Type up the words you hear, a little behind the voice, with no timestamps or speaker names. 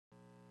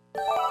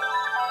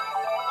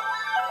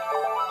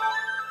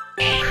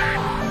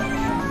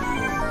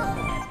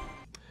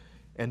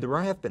And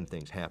there have been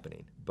things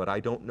happening, but I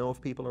don't know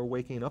if people are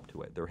waking up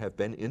to it. There have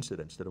been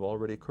incidents that have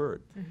already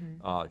occurred.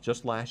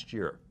 Just last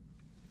year,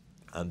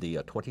 on the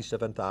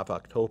 27th of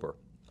October,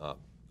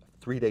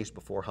 3 days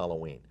before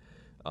Halloween,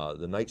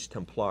 the Knights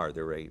Templar,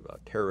 they're a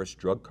terrorist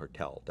drug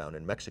cartel down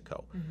in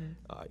Mexico.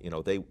 You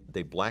know,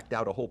 they blacked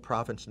out a whole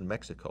province in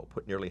Mexico,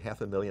 put nearly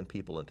 500,000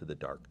 people into the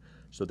dark,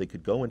 so they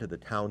could go into the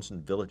towns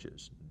and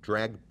villages,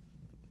 drag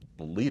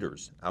the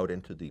leaders out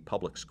into the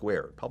public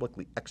square,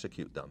 publicly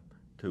execute them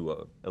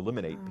to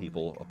eliminate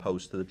people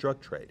opposed to the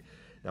drug trade.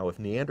 Now, if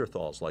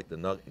Neanderthals like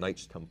the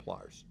Knights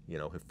Templars, you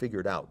know, have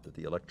figured out that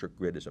the electric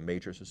grid is a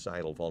major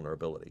societal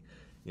vulnerability,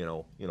 you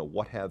know,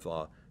 what have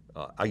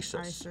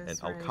ISIS and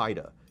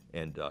Al-Qaeda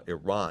and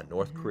Iran,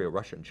 North Korea,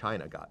 Russia, and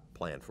China got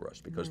planned for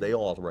us? Because they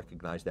all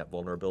recognize that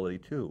vulnerability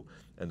too,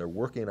 and they're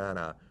working on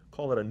a,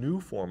 call it a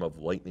new form of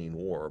lightning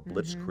war, or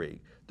blitzkrieg,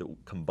 that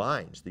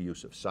combines the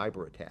use of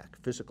cyber attack,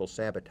 physical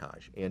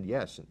sabotage, and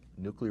yes,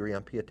 nuclear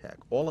EMP attack,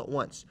 all at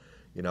once,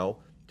 you know,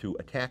 to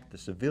attack the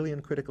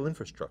civilian critical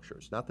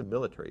infrastructures, not the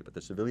military, but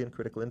the civilian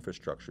critical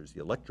infrastructures,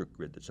 the electric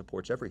grid that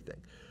supports everything,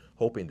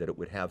 hoping that it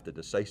would have the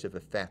decisive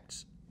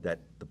effects that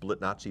the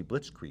Nazi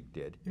blitzkrieg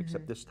did,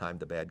 except this time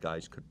the bad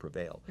guys could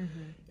prevail.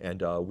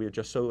 And we're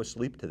just so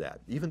asleep to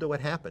that. Even though it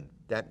happened,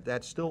 that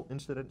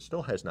incident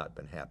still has not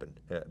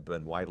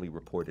been widely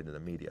reported in the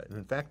media. And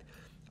in fact,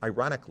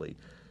 ironically,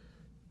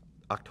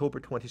 October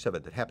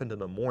 27th, it happened in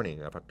the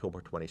morning of October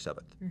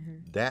 27th.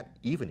 That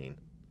evening,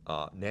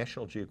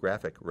 National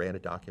Geographic ran a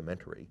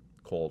documentary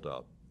called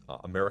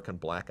American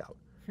Blackout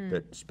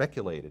that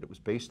speculated, it was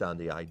based on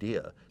the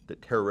idea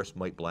that terrorists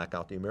might black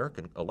out the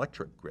American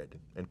electric grid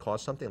and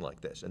cause something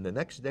like this. And the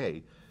next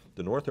day,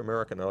 the North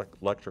American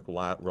Electric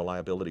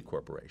Reliability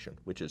Corporation,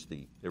 which is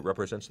it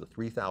represents the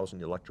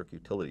 3,000 electric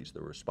utilities, the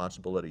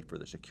responsibility for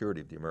the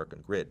security of the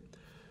American grid,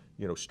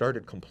 you know,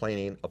 started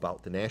complaining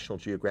about the National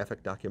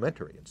Geographic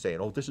documentary and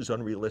saying, oh, this is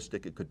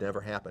unrealistic, it could never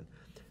happen.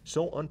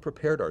 So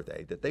unprepared are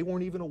they that they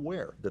weren't even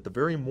aware that the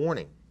very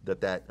morning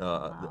that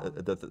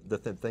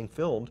the thing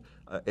filmed,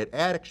 it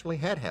actually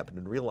had happened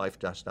in real life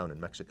just down in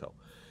Mexico.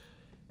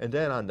 And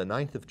then on the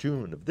 9th of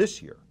June of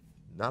this year,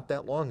 not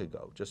that long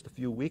ago, just a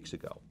few weeks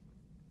ago,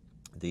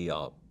 the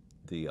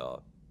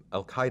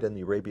Al-Qaeda in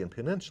the Arabian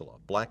Peninsula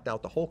blacked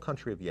out the whole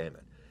country of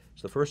Yemen.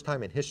 It's the first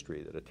time in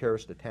history that a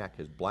terrorist attack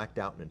has blacked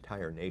out an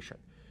entire nation.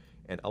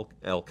 And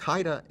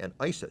Al-Qaeda and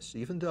ISIS,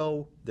 even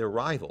though they're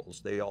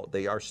rivals, they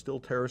are still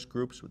terrorist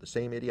groups with the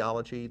same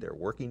ideology. They're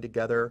working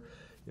together.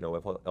 You know,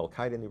 if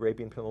Al-Qaeda in the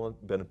Arabian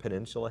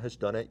Peninsula has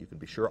done it, you can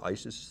be sure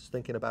ISIS is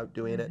thinking about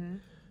doing it.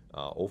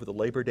 Over the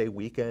Labor Day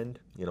weekend,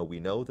 you know, we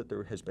know that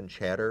there has been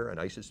chatter, and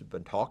ISIS has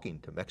been talking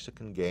to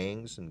Mexican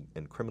gangs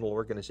and criminal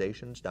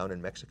organizations down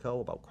in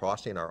Mexico about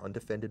crossing our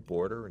undefended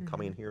border and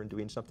coming here and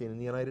doing something in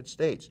the United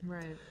States.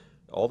 Right.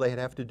 All they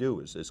have to do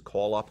is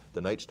call up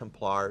the Knights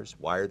Templars,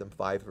 wire them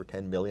 5 or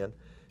 10 million,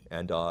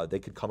 and they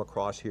could come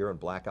across here and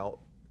black out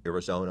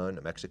Arizona and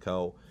New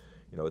Mexico.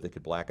 You know, they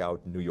could black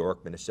out New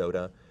York,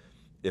 Minnesota.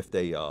 If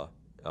they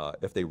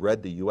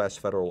read the U.S.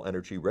 Federal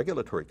Energy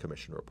Regulatory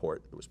Commission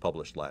report that was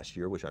published last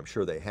year, which I'm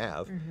sure they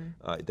have,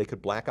 they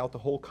could black out the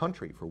whole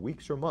country for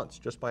weeks or months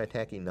just by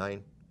attacking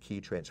 9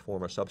 key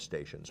transformer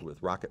substations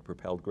with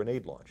rocket-propelled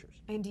grenade launchers.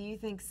 And do you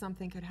think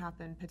something could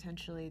happen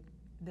potentially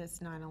this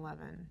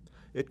 9/11?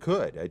 It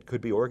could. It could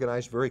be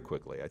organized very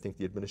quickly. I think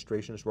the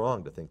administration is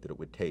wrong to think that it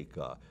would take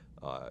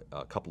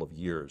a couple of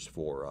years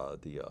for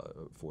the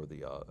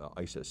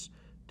ISIS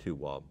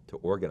to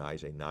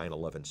organize a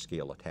 9/11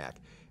 scale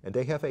attack. And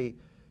they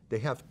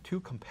have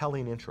 2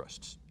 compelling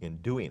interests in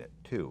doing it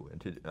too,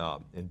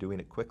 and in doing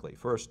it quickly.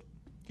 First,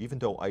 even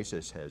though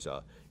ISIS has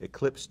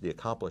eclipsed the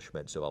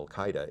accomplishments of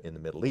Al-Qaeda in the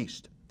Middle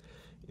East,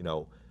 you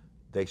know,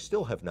 they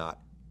still have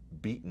not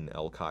beaten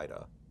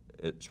Al-Qaeda,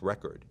 its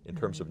record, in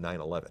terms of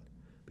 9/11.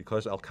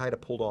 Because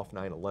Al-Qaeda pulled off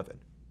 9/11,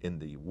 in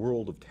the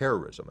world of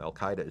terrorism,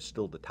 Al-Qaeda is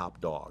still the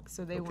top dog.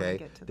 So they want to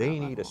get to that They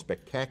level. need a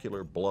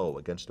spectacular blow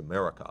against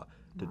America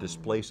to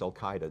displace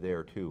Al-Qaeda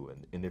there too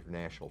in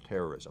international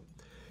terrorism.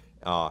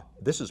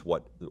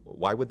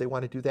 Why would they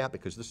want to do that?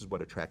 Because this is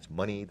what attracts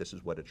money, this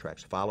is what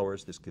attracts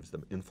followers, this gives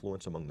them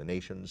influence among the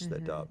nations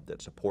that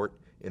support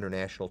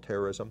international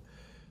terrorism.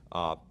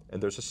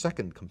 And there's a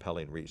second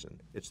compelling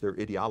reason. It's their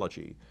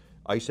ideology.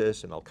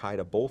 ISIS and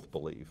Al-Qaeda both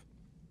believe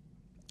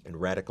in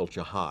radical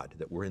jihad,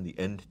 that we're in the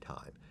end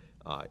time.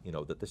 You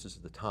know, that this is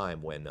the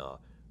time when,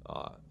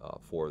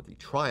 for the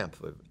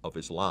triumph of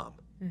Islam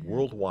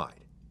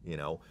worldwide, you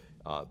know,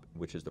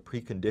 which is the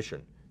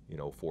precondition, you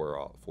know,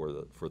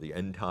 for the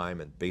end time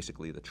and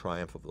basically the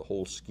triumph of the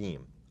whole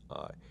scheme.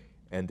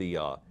 And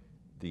the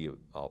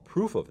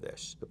proof of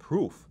this, the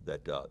proof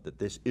that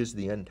this is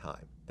the end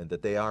time and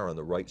that they are on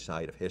the right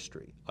side of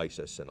history,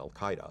 ISIS and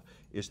Al-Qaeda,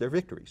 is their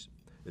victories.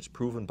 It's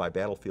proven by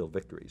battlefield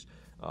victories.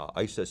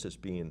 ISIS is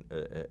being,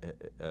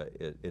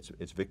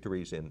 its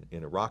victories in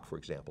Iraq, for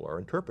example, are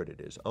interpreted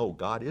as, oh,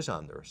 God is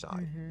on their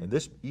side. And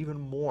this, even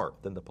more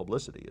than the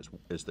publicity,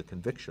 is the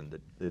conviction,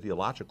 the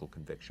ideological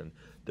conviction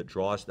that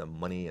draws them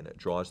money and it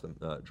draws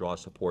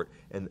support.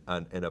 And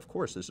of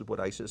course, this is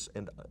what ISIS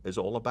is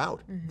all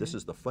about. This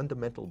is the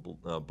fundamental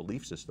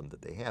belief system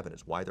that they have, and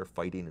it's why they're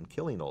fighting and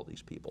killing all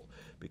these people,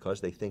 because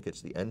they think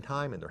it's the end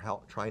time and they're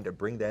trying to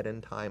bring that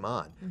end time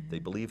on. They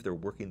believe they're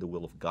working the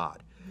will of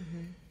God.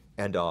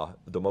 And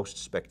the most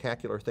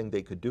spectacular thing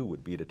they could do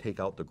would be to take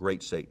out the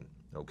great Satan,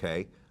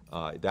 okay?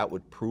 That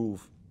would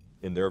prove,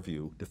 in their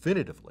view,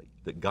 definitively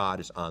that God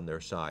is on their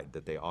side,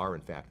 that they are,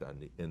 in fact,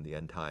 in the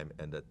end time,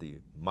 and that the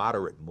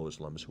moderate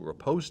Muslims who are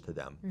opposed to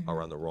them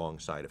are on the wrong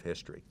side of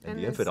history. And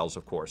the infidels,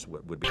 of course,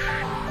 would be...